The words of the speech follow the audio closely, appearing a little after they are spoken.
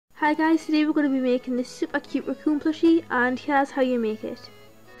Hi guys, today we're going to be making this super cute raccoon plushie, and here's how you make it.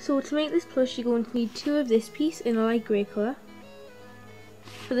 So to make this plush you're going to need 2 of this piece in a light grey colour.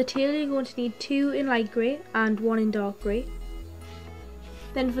 For the tail you're going to need 2 in light grey and 1 in dark grey.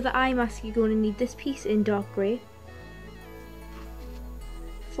 Then for the eye mask you're going to need this piece in dark grey,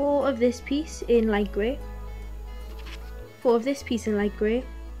 4 of this piece in light grey, 4 of this piece in light grey,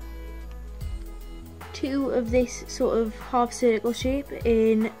 2 of this sort of half circle shape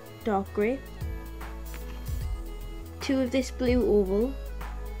in dark grey, 2 of this blue oval,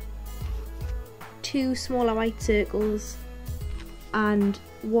 2 smaller white circles, and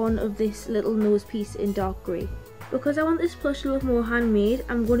 1 of this little nose piece in dark grey. Because I want this plush to look more handmade,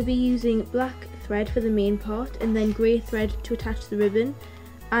 I'm going to be using black thread for the main part and then grey thread to attach the ribbon.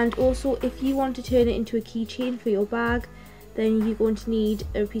 And also, if you want to turn it into a keychain for your bag, then you're going to need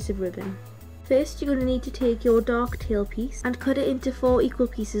a piece of ribbon. First, you're going to need to take your dark tail piece and cut it into 4 equal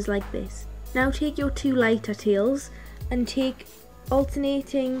pieces like this. Now take your 2 lighter tails and take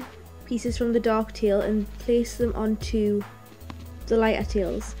alternating pieces from the dark tail and place them onto the lighter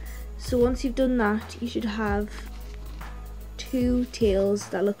tails. So once you've done that, you should have 2 tails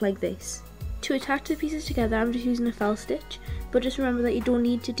that look like this. To attach the pieces together, I'm just using a fell stitch, but just remember that you don't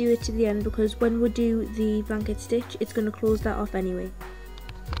need to do it to the end, because when we do the blanket stitch, it's going to close that off anyway.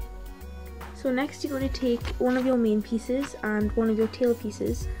 So next you're going to take one of your main pieces and one of your tail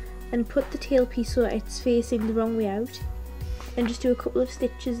pieces and put the tail piece so it's facing the wrong way out, and just do a couple of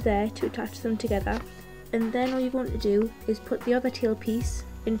stitches there to attach them together. And then all you're going to do is put the other tail piece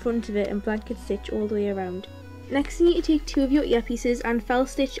in front of it and blanket stitch all the way around. Next you need to take 2 of your ear pieces and fell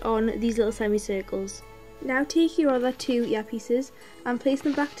stitch on these little semicircles. Now take your other 2 ear pieces and place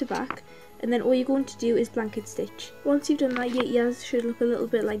them back to back, and then all you're going to do is blanket stitch. Once you've done that, your ears should look a little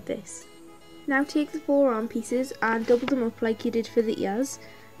bit like this. Now take the 4 arm pieces and double them up like you did for the ears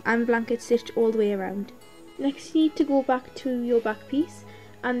and blanket stitch all the way around. Next you need to go back to your back piece,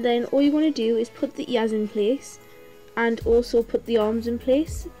 and then all you want to do is put the ears in place and also put the arms in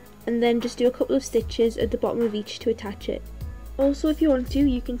place, and then just do a couple of stitches at the bottom of each to attach it. Also, if you want to,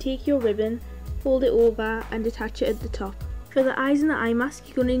 you can take your ribbon, fold it over and attach it at the top. For the eyes and the eye mask,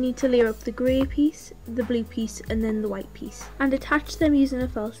 you're going to need to layer up the grey piece, the blue piece and then the white piece, and attach them using a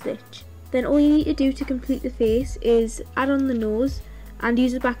fell stitch. Then all you need to do to complete the face is add on the nose and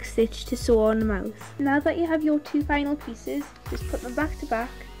use a back stitch to sew on the mouth. Now that you have your 2 final pieces, just put them back to back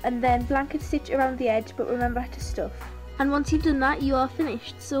and then blanket stitch around the edge, but remember to stuff. And once you've done that, you are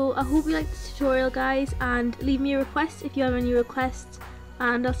finished. So I hope you liked the tutorial guys, and leave me a request if you have any requests,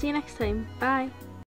 and I'll see you next time. Bye!